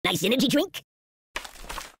nice energy drink?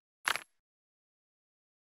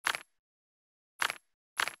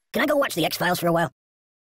 Can I go watch the X-Files for a while?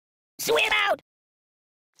 Swim out!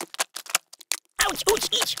 Ouch! Ouch!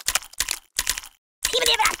 Each! Even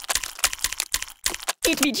ever!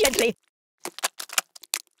 Eat me gently!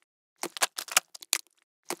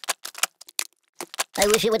 I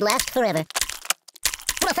wish it would last forever.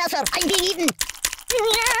 Professor, I'm being eaten!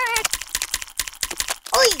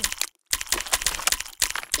 Oi!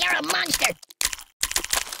 You're a monster!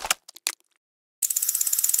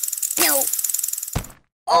 No!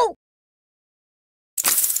 Oh!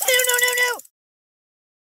 No, no, no, no!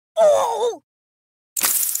 Oh!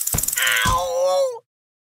 Ow!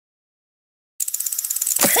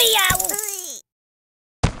 Ow!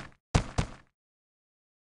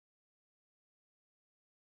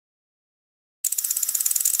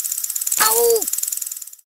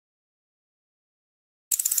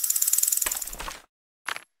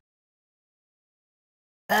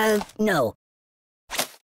 Ow! No.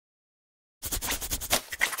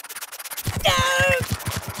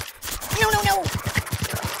 No, no, no!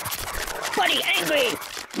 Buddy, angry!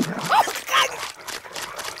 Oh, God!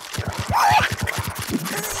 Oh,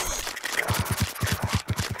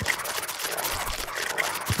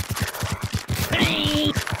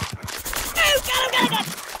 God, oh, God,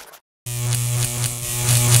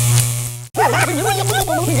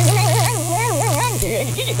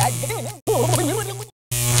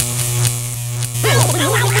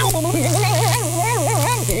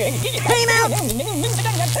 Time out!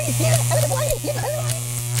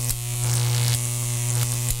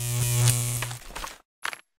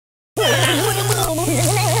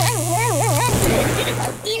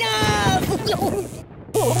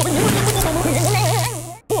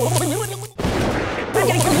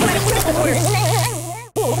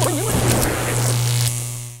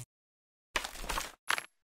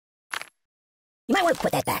 You might want to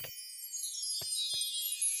put that back.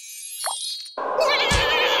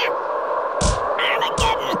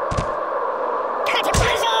 Armageddon!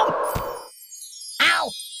 Cataclysm!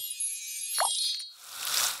 Ow!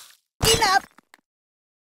 Enough!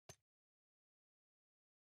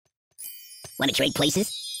 Want to trade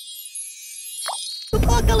places?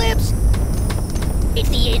 Apocalypse! It's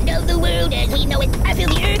the end of the world as we know it. I feel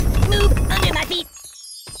the earth move under my feet.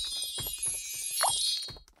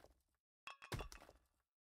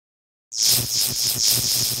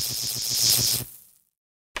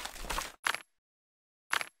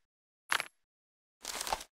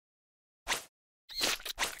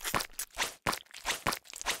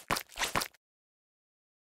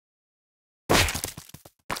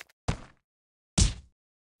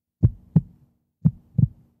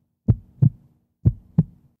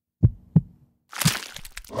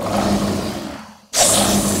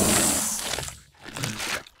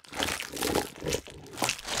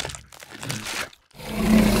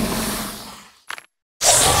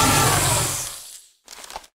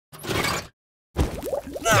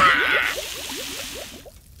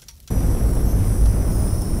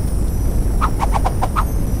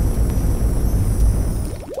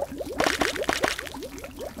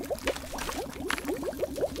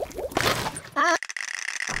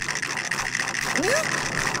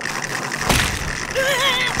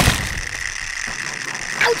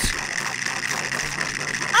 Ouch!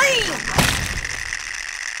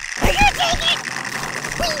 I can't take it!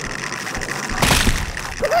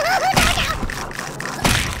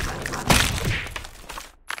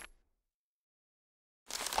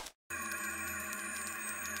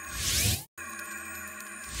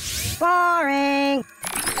 Boring!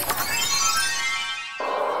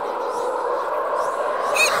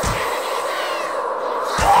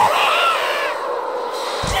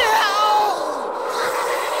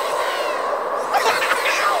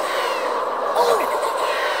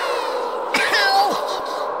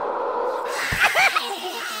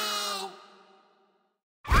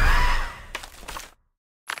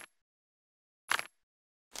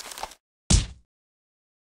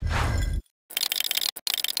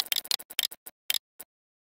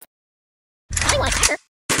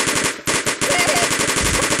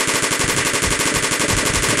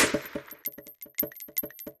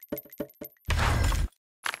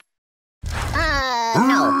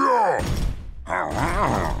 No.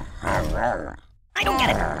 I don't get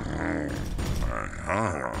it.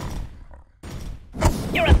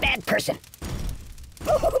 You're a bad person.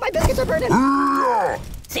 Oh, my biscuits are burning.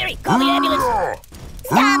 Siri, call the ambulance.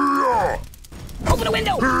 Stop. Open a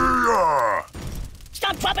window.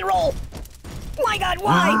 Stop, drop, and roll. My God,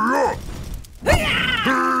 why?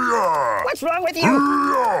 What's wrong with you?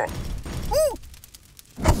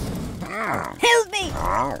 Help me!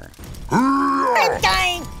 I'm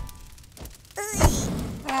dying!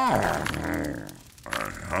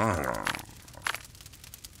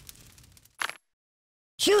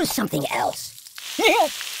 Choose something else.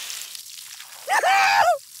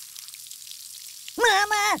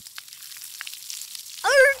 Mama!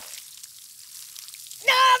 Oh!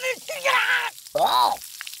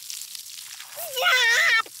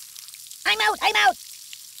 I'm out!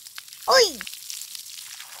 Oi!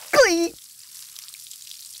 Oi!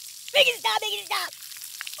 Make it stop!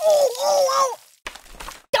 Oh! Oh!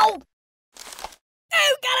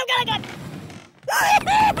 Oh, got him!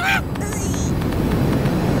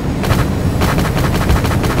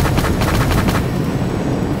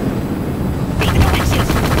 Beat the directions!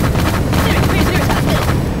 Where's the nearest hospital?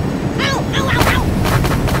 Ow!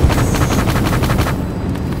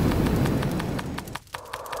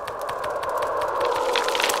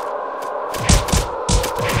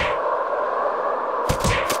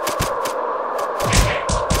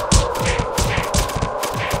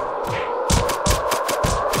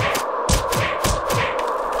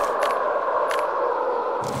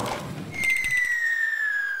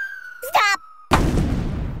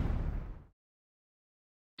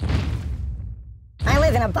 I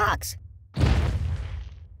live in a box.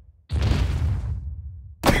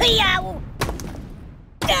 Yow!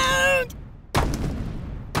 Don't!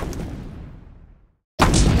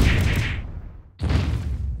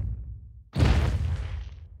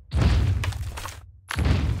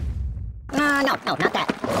 No, not that.